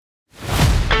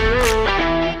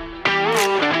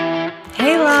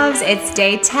loves. It's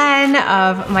day 10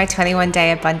 of my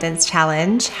 21-day abundance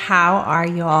challenge. How are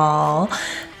y'all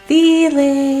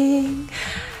feeling?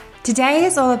 Today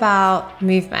is all about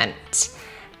movement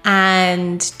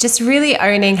and just really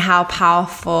owning how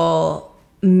powerful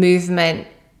movement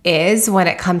is when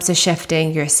it comes to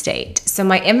shifting your state. So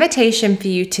my invitation for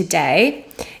you today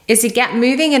is to get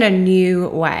moving in a new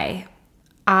way.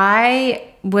 I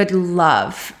would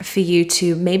love for you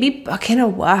to maybe book in a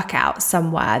workout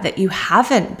somewhere that you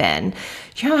haven't been.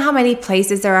 You know how many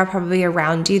places there are probably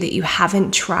around you that you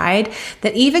haven't tried,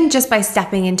 that even just by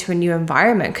stepping into a new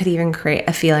environment could even create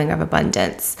a feeling of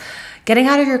abundance. Getting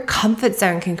out of your comfort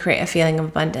zone can create a feeling of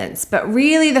abundance. But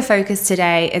really the focus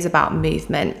today is about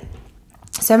movement.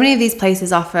 So many of these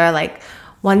places offer like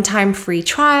one-time free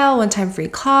trial, one-time free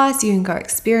class. You can go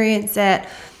experience it.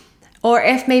 Or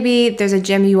if maybe there's a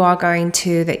gym you are going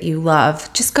to that you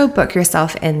love, just go book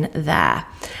yourself in there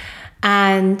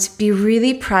and be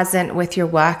really present with your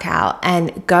workout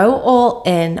and go all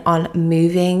in on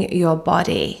moving your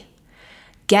body.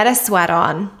 Get a sweat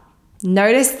on,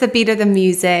 notice the beat of the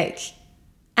music,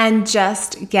 and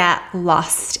just get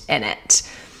lost in it.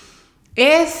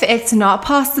 If it's not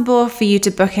possible for you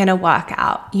to book in a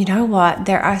workout, you know what?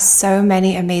 There are so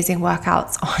many amazing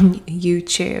workouts on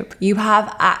YouTube. You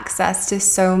have access to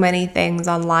so many things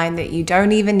online that you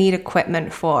don't even need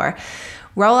equipment for.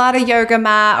 Roll out a yoga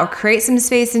mat or create some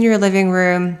space in your living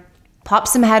room, pop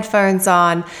some headphones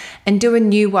on and do a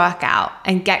new workout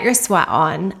and get your sweat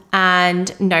on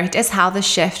and notice how the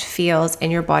shift feels in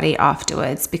your body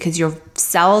afterwards, because your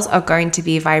cells are going to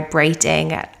be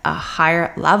vibrating at a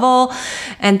higher level,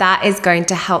 and that is going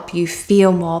to help you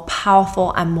feel more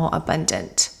powerful and more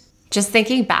abundant. Just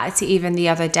thinking back to even the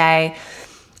other day,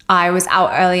 I was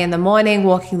out early in the morning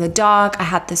walking the dog. I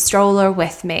had the stroller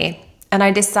with me and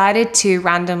I decided to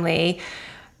randomly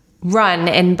run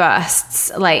in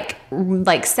bursts, like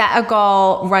set a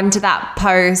goal, run to that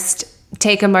post,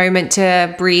 take a moment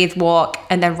to breathe, walk,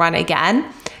 and then run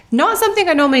again. Not something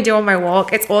I normally do on my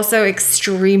walk. It's also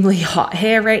extremely hot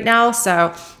here right now,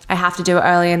 so I have to do it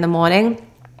early in the morning.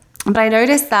 But I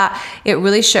noticed that it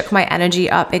really shook my energy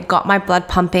up. It got my blood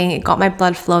pumping, it got my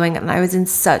blood flowing, and I was in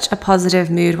such a positive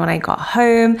mood when I got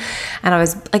home. And I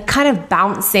was like kind of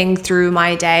bouncing through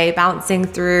my day, bouncing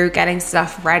through getting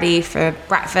stuff ready for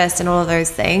breakfast and all of those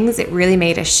things. It really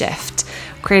made a shift,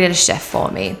 created a shift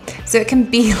for me. So it can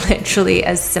be literally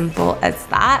as simple as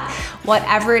that.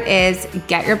 Whatever it is,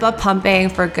 get your blood pumping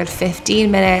for a good 15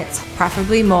 minutes,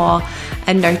 preferably more,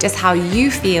 and notice how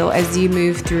you feel as you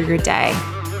move through your day.